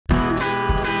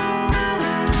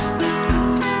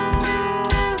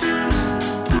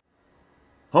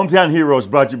Hometown Heroes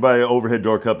brought to you by Overhead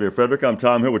Door Company of Frederick. I'm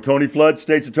Tom here with Toni Fludd,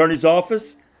 State's Attorney's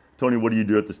Office. Toni, what do you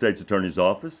do at the State's Attorney's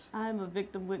Office? I'm a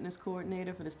victim witness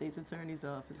coordinator for the State's Attorney's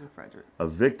Office in Frederick. A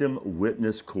victim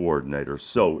witness coordinator.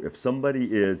 So if somebody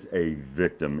is a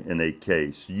victim in a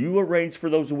case, you arrange for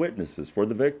those witnesses for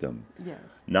the victim.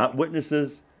 Yes. Not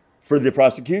witnesses for the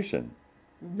prosecution.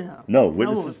 No. No,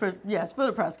 witnesses? No, yes, for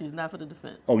the prosecution, not for the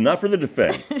defense. Oh, not for the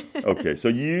defense. Okay, so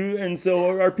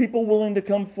are people willing to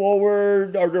come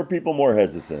forward? Or are people more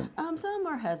hesitant? Some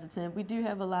are hesitant. We do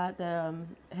have a lot that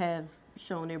have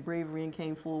shown their bravery and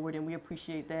came forward, and we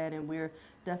appreciate that, and we're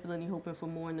definitely hoping for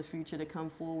more in the future to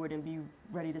come forward and be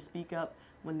ready to speak up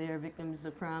when they're victims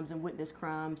of crimes and witness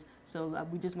crimes. So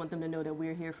we just want them to know that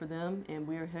we're here for them, and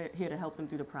we're here to help them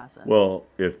through the process. Well,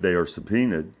 if they are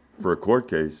subpoenaed for a court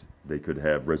case, they could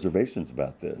have reservations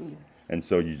about this. Yes. And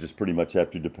so you just pretty much have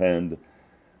to depend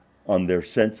on their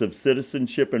sense of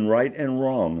citizenship and right and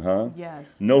wrong, huh?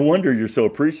 Yes. No wonder you're so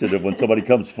appreciative when somebody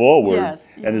comes forward yes.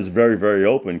 and is very, very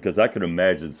open, because I could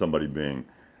imagine somebody being,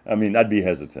 I'd be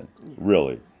hesitant,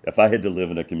 really, if I had to live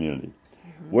in a community.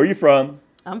 Where are you from?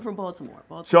 I'm from Baltimore.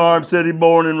 Charm City,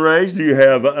 born and raised. Do you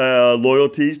have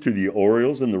loyalties to the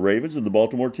Orioles and the Ravens and the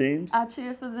Baltimore teams? I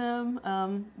cheer for them,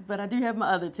 but I do have my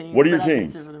other teams. What are your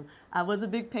teams? I was a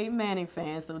big Peyton Manning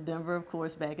fan, so Denver, of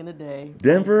course, back in the day.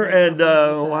 Denver and,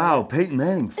 wow, Peyton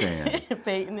Manning fan.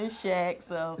 Peyton and Shaq,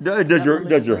 so.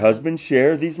 Does your husband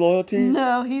share these loyalties?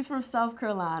 No, he's from South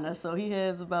Carolina, so he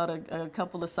has about a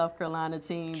couple of South Carolina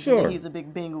teams. Sure. And he's a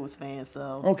big Bengals fan,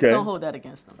 so okay. Don't hold that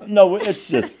against him. No, it's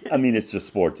just, it's just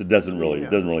sports. It doesn't really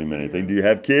mean anything. Do you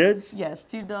have kids? Yes,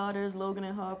 2 daughters, Logan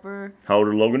and Harper. How old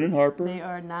are Logan and Harper? They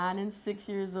are 9 and 6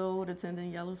 years old, attending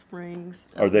Yellow Springs.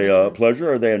 Are they a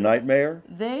pleasure? Are they a nightmare?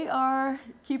 They are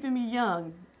keeping me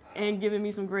young and giving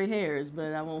me some gray hairs,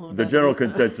 but I won't hold The general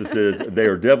consensus is they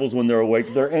are devils when they're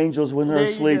awake, they're angels when they're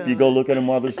asleep. You go look at them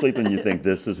while they're sleeping, and you think,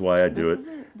 this is why I do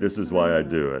it. This is why I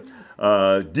do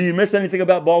it. Do you miss anything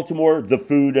about Baltimore? The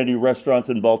food, any restaurants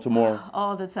in Baltimore?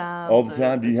 All the time. All the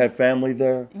time? Do you have family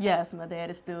there? Yes, my dad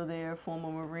is still there,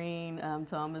 former Marine,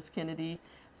 Thomas Kennedy.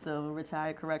 So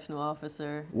retired correctional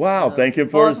officer. Wow, thank him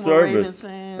for his service.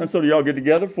 And so do y'all get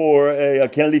together for a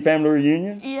Kennedy family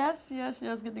reunion? Yes,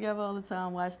 get together all the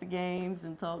time, watch the games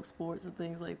and talk sports and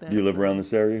things like that. Do you live around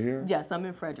this area here? Yes, I'm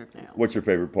in Frederick now. What's your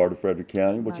favorite part of Frederick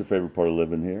County? What's your favorite part of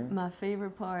living here? My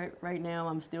favorite part right now,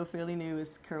 I'm still fairly new,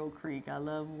 is Carroll Creek. I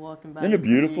love walking by. Isn't it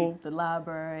beautiful? The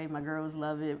library, my girls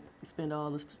love it. We spend all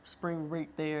the spring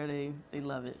break there. They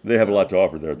love it. They have a lot to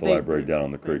offer there at the library down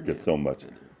on the creek. It's so much.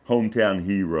 Hometown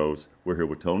Heroes. We're here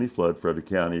with Toni Fludd, Frederick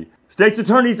County State's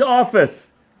Attorney's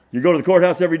Office. You go to the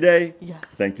courthouse every day? Yes.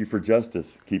 Thank you for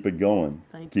justice. Keep it going.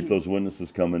 Thank you. Keep those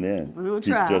witnesses coming in. We will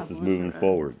Keep try. justice moving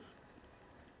forward.